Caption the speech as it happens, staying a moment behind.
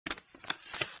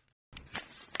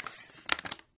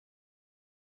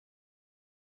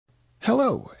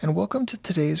Hello, and welcome to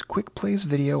today's Quick Plays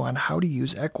video on how to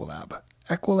use Equilab.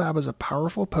 Equilab is a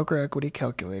powerful poker equity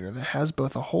calculator that has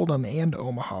both a Hold'em and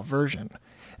Omaha version.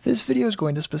 This video is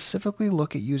going to specifically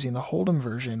look at using the Hold'em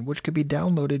version, which could be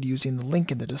downloaded using the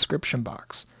link in the description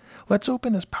box. Let's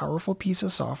open this powerful piece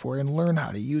of software and learn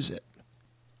how to use it.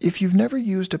 If you've never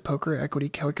used a poker equity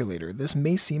calculator, this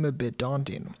may seem a bit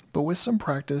daunting, but with some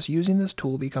practice, using this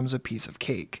tool becomes a piece of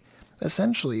cake.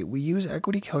 Essentially, we use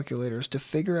equity calculators to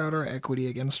figure out our equity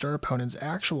against our opponent's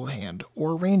actual hand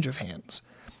or range of hands.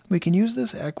 We can use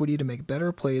this equity to make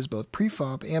better plays both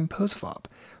pre-flop and post-flop,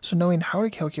 so knowing how to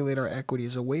calculate our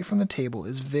equities away from the table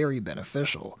is very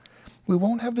beneficial. We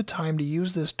won't have the time to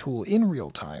use this tool in real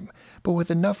time, but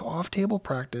with enough off-table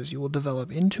practice you will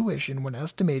develop intuition when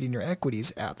estimating your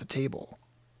equities at the table.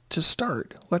 To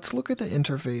start, let's look at the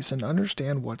interface and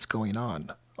understand what's going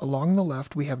on. Along the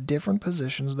left we have different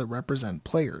positions that represent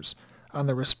players. On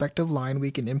the respective line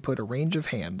we can input a range of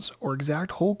hands, or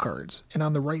exact hole cards, and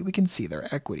on the right we can see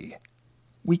their equity.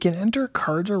 We can enter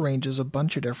cards or ranges a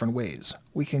bunch of different ways.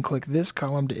 We can click this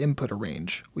column to input a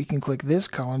range. We can click this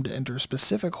column to enter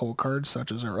specific hole cards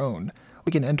such as our own.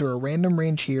 We can enter a random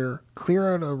range here,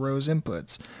 clear out a row's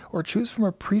inputs, or choose from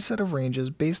a preset of ranges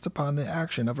based upon the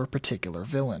action of a particular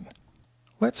villain.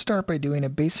 Let's start by doing a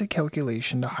basic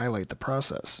calculation to highlight the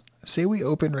process. Say we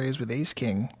open raise with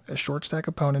ace-king, a short stack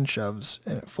opponent shoves,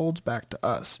 and it folds back to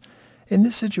us. In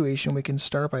this situation we can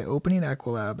start by opening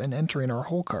Equilab and entering our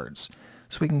hole cards.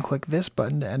 So we can click this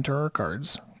button to enter our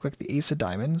cards, click the ace of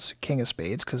diamonds, king of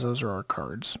spades because those are our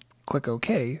cards, click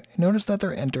OK, and notice that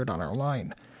they're entered on our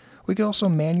line. We could also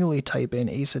manually type in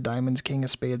ace of diamonds, king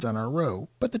of spades on our row,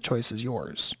 but the choice is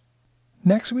yours.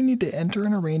 Next we need to enter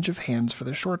in a range of hands for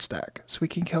the short stack, so we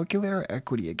can calculate our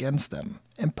equity against them.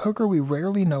 In poker we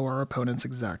rarely know our opponent's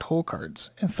exact hole cards,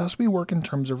 and thus we work in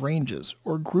terms of ranges,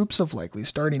 or groups of likely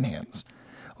starting hands.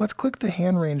 Let's click the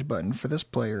hand range button for this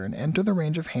player and enter the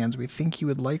range of hands we think he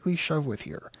would likely shove with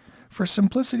here. For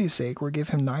simplicity's sake, we'll give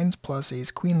him 9s plus ace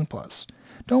queen plus.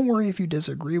 Don't worry if you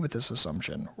disagree with this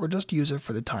assumption, or just use it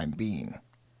for the time being.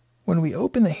 When we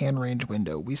open the hand range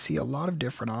window, we see a lot of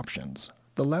different options.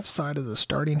 The left side is a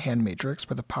starting hand matrix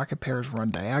where the pocket pairs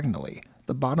run diagonally,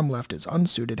 the bottom left is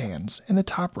unsuited hands, and the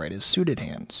top right is suited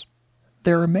hands.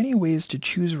 There are many ways to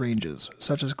choose ranges,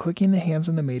 such as clicking the hands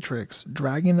in the matrix,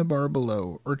 dragging the bar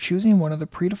below, or choosing one of the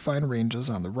predefined ranges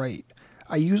on the right.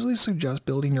 I usually suggest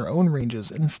building your own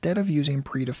ranges instead of using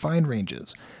predefined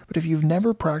ranges, but if you've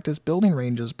never practiced building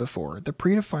ranges before, the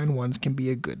predefined ones can be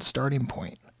a good starting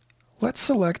point. Let's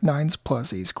select 9s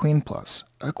plus ace queen plus.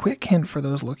 A quick hint for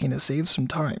those looking to save some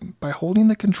time, by holding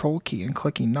the control key and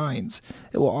clicking 9s,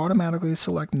 it will automatically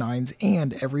select 9s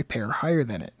and every pair higher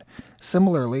than it.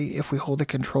 Similarly, if we hold the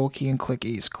control key and click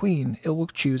ace queen, it will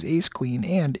choose ace queen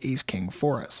and ace king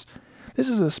for us. This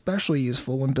is especially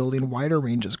useful when building wider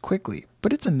ranges quickly,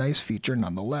 but it's a nice feature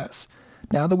nonetheless.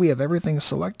 Now that we have everything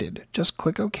selected, just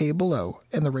click OK below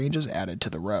and the range is added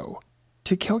to the row.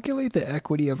 To calculate the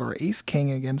equity of our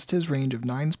ace-king against his range of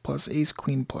 9s plus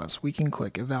ace-queen plus, we can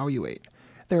click Evaluate.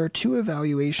 There are two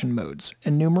evaluation modes,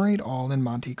 Enumerate All and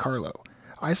Monte Carlo.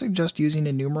 I suggest using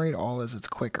Enumerate All as it's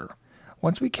quicker.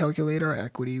 Once we calculate our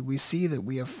equity, we see that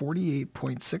we have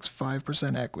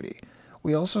 48.65% equity.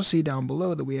 We also see down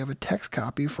below that we have a text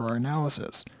copy for our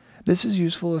analysis. This is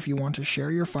useful if you want to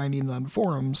share your findings on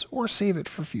forums or save it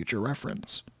for future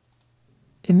reference.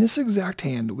 In this exact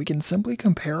hand, we can simply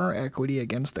compare our equity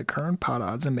against the current pot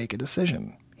odds and make a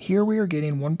decision. Here we are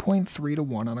getting 1.3 to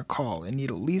 1 on a call and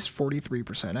need at least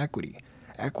 43% equity.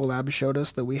 Equilab showed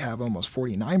us that we have almost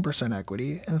 49%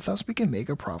 equity, and thus we can make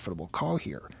a profitable call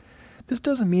here. This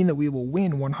doesn't mean that we will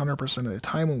win 100% of the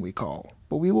time when we call,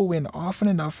 but we will win often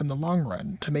enough in the long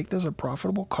run to make this a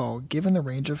profitable call given the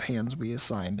range of hands we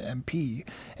assigned MP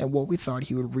and what we thought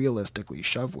he would realistically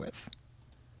shove with.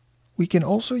 We can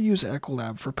also use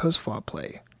Equilab for post-flop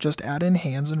play. Just add in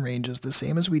hands and ranges the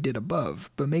same as we did above,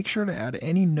 but make sure to add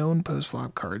any known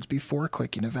post-flop cards before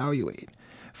clicking Evaluate.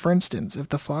 For instance, if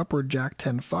the flop were Jack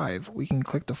 10-5, we can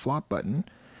click the flop button,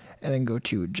 and then go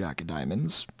to Jack of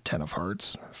diamonds, 10 of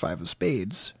hearts, 5 of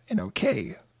spades, and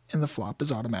OK, and the flop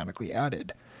is automatically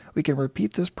added. We can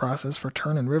repeat this process for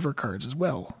turn and river cards as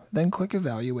well, then click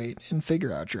Evaluate and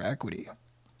figure out your equity.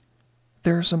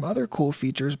 There are some other cool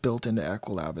features built into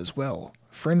Equilab as well.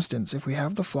 For instance, if we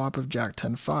have the flop of Jack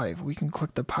 10-5, we can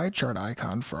click the pie chart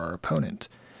icon for our opponent.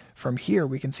 From here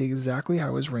we can see exactly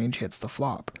how his range hits the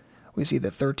flop. We see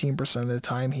that 13% of the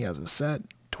time he has a set,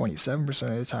 27%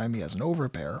 of the time he has an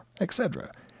overpair,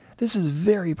 etc. This is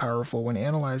very powerful when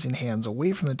analyzing hands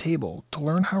away from the table to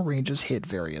learn how ranges hit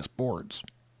various boards.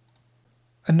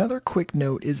 Another quick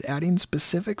note is adding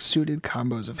specific suited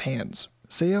combos of hands.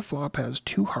 Say a flop has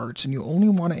 2 hearts and you only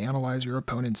want to analyze your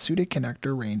opponent's suited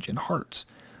connector range in hearts.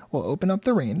 Well, open up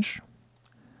the range,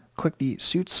 click the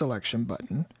Suit Selection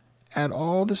button, add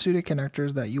all the suited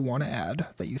connectors that you want to add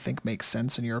that you think make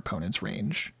sense in your opponent's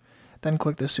range. Then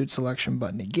click the Suit Selection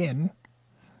button again.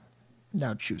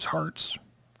 Now choose Hearts.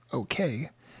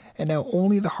 OK. And now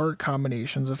only the heart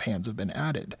combinations of hands have been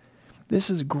added. This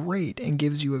is great and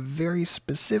gives you a very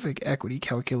specific equity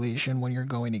calculation when you're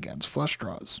going against flush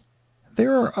draws.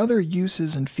 There are other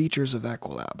uses and features of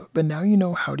Equilab, but now you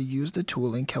know how to use the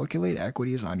tool and calculate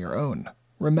equities on your own.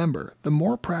 Remember, the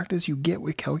more practice you get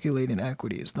with calculating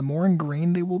equities, the more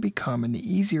ingrained they will become and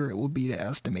the easier it will be to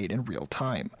estimate in real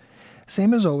time.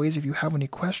 Same as always, if you have any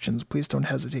questions, please don't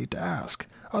hesitate to ask.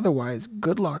 Otherwise,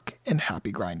 good luck and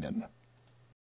happy grinding.